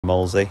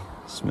Molesey.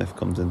 Smith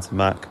comes into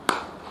Mac.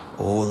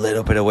 Oh, a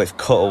little bit of width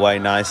cut away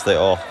nicely.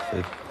 Oh,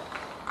 a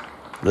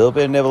little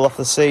bit of nibble off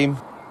the seam.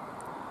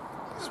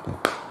 Smith,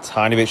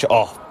 tiny bit.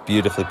 Oh,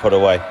 beautifully put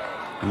away.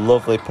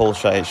 Lovely pull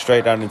shot. It's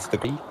straight down into the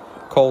green.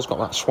 Cole's got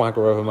that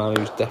swagger of a man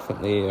who's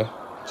definitely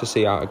to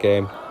see out a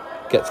game.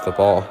 Get to the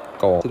ball.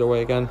 Go on. It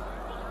away again.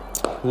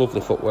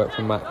 Lovely footwork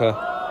from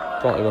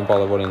Macca. Don't even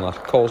bother running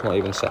left. Cole's not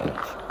even setting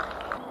off.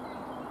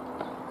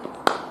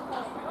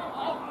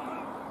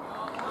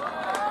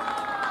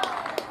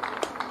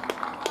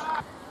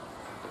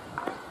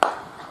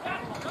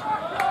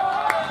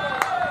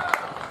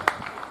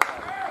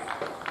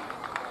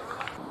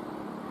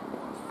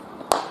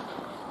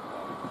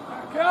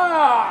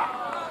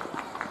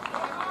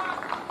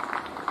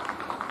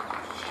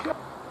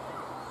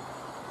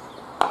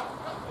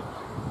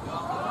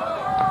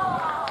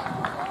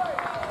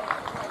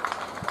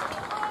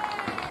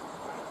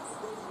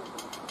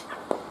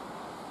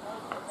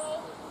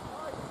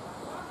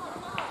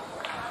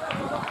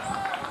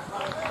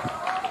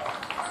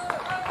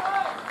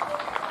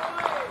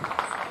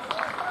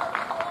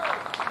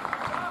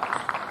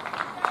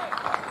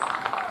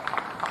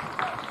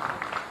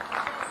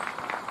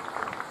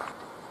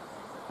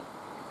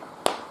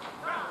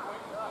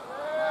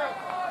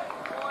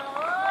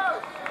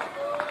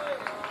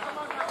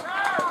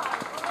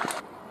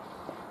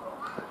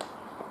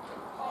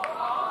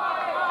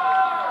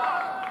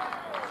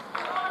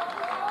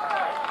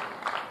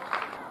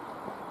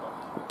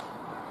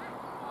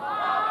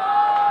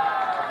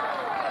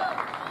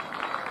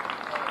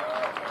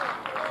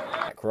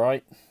 Mac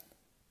Wright.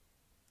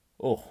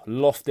 Oh,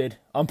 lofted.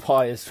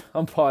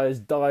 Umpires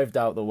dived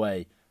out the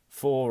way.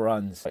 4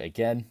 runs.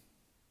 Again.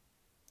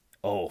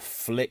 Oh,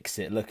 flicks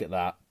it. Look at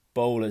that.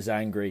 Bowler's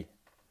angry.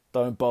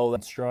 Don't bowl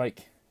that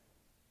strike.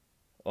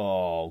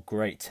 Oh,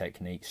 great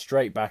technique.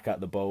 Straight back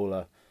at the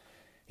bowler.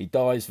 He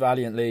dives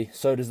valiantly.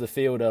 So does the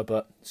fielder,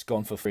 but it's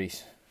gone for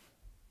freeze.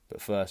 But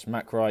first,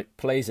 Mac Wright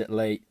plays it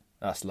late.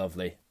 That's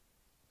lovely.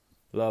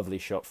 Lovely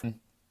shot from him.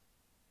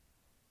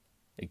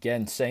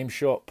 Again, same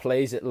shot.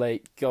 Plays it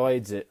late.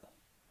 Guides it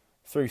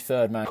through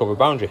third man. Cover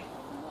boundary.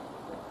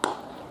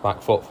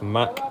 Back foot from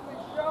Mac.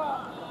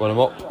 Run him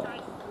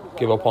up.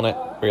 Give up on it.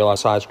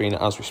 Realise side screen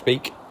as we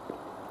speak.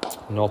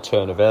 No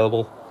turn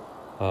available.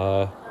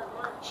 So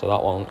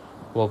that one,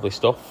 lovely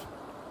stuff.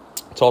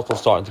 Total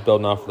starting to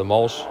build now for the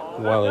Moles.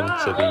 Well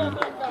into the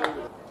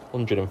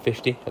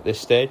 150 at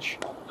this stage.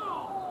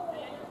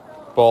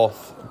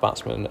 Both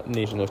batsmen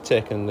needing to have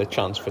taken the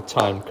chance for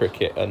timed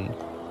cricket and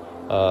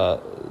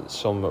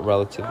some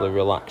relatively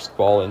relaxed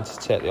bowling to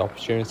take the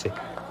opportunity.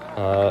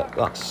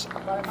 That's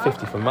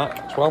 50 for Mac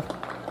as well.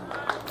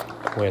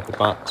 Wave the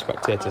bat,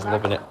 spectators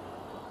loving it.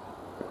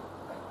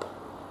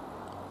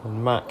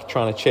 And Mac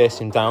trying to chase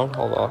him down,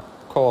 although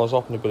Cole's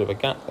opened a bit of a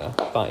gap there.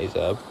 That is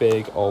a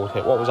big old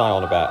hit. What was I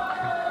on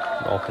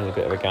about? Opening a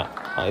bit of a gap.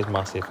 That is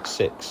massive.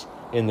 6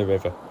 in the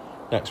river.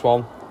 Next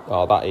one.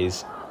 Oh, that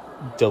is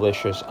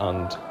delicious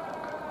and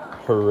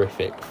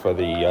horrific for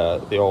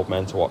the old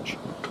men to watch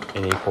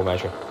in equal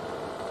measure.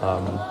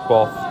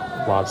 Both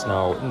lads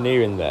now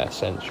nearing their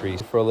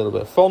centuries for a little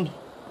bit of fun,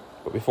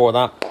 but before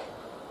that,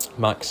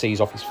 Mac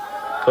sees off his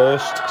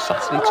first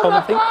Saturday ton,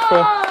 I think,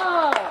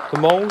 for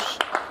the Moles,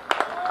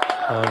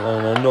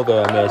 and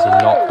another amazing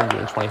knock.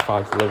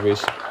 125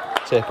 deliveries,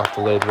 take off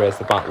the lid, raise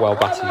the bat, well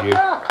batted you.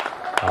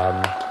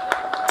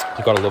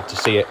 You've got to love to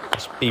see it,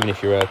 even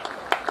if you're a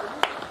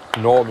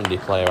Normandy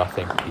player. I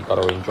think you've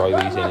got to enjoy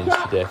these innings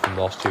today from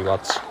those two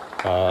lads.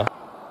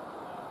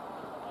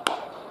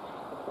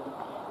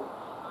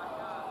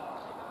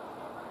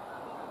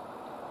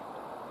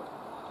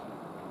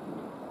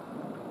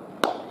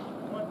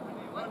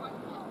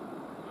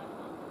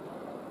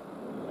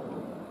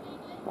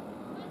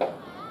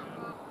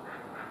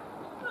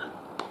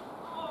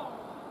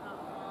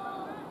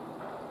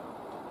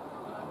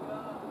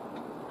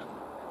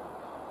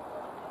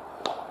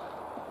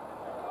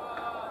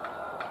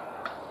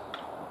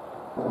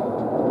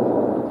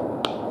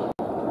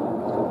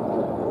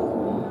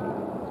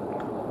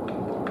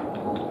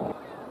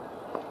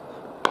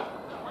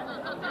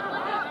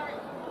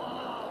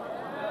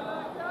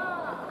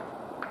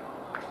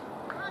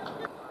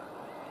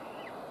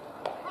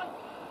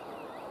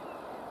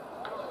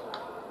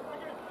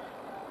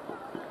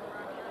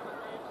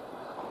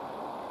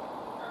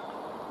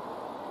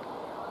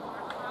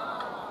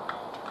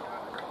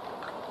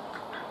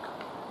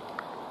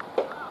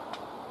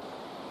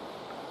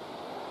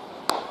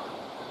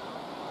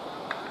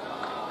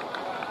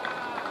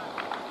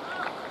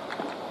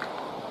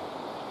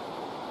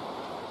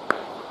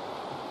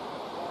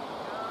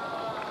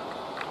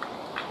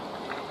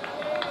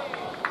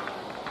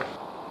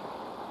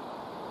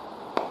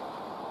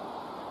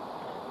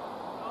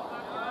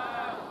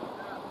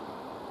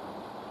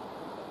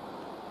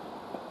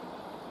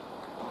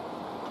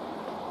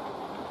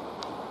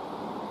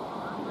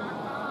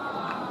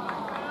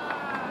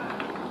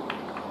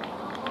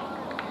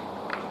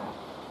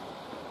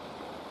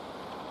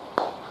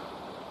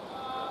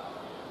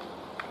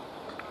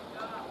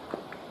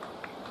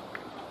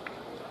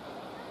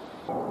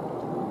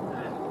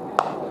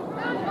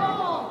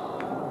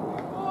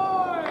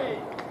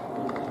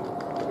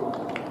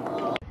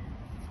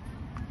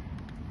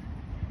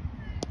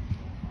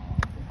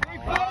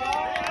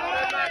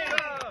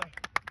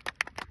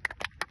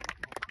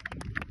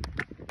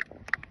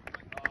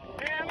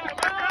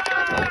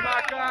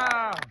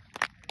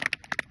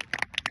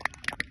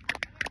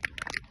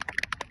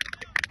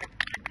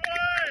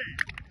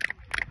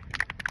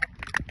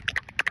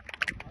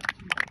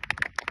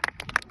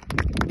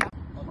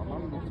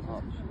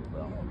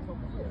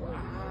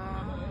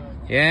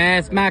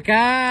 Yes,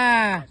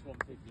 Macca!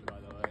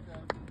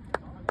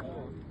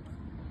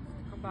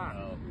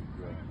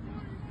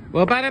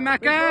 Well about it,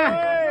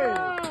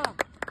 Macca!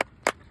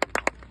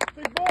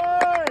 Big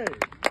boy!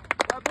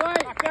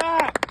 Macca!